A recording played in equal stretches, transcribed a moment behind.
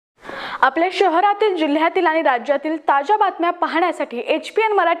आपल्या शहरातील, जिल्ह्यातील आणि राज्यातील ताज्या बातम्या पाहण्यासाठी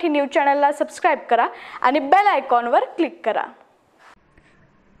HPN मराठी न्यूज चॅनलला सबस्क्राइब करा आणि बेल आयकॉनवर क्लिक करा।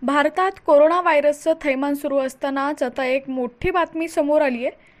 भारतात कोरोना व्हायरसचं थैमान सुरू असतानाच आता एक मोठी बातमी समोर आली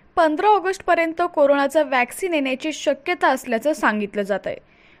आहे। 15 ऑगस्टपर्यंत कोरोनाचं वॅक्सिन येण्याची शक्यता असल्याचं सांगितलं जात आहे।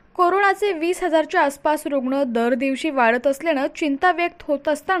 कोरोनाचे 20,000च्या आसपास रुग्ण दर दिवशी वाढत असल्यानं चिंता व्यक्त होत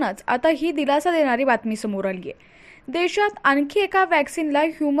असतानाच आता ही दिलासा देणारी बातमी समोर आली आहे। देशात आणखी एका वॅक्सिनला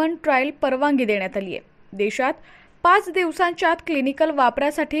ह्यूमन ट्रायल परवानगी देण्यात आली आहे। देशात 5 दिवसांच्या आत क्लिनिकल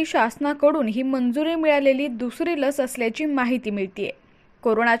वापरासाठी शासनाकडून ही मंजुरी मिळालेली दुसरी लस असल्याची माहिती मिळतेय।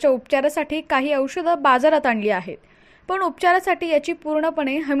 कोरोनाच्या उपचारासाठी काही औषधं बाजारात आणली आहेत, पण उपचारासाठी याची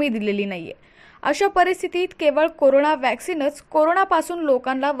पूर्णपणे हमी दिलेली नाहीये। अशा परिस्थितीत केवळ कोरोना वॅक्सिनच कोरोनापासून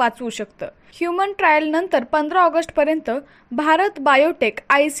लोकांना वाचवू शकतं। ह्यूमन ट्रायल नंतर 15 ऑगस्टपर्यंत भारत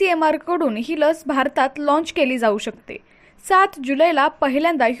बायोटेक-ICMR कडून ही लस भारतात लॉन्च केली जाऊ शकते। 7 जुलैला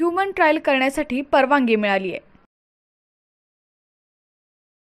पहिल्यांदा ह्यूमन ट्रायल करण्यासाठी परवानगी मिळाली आहे।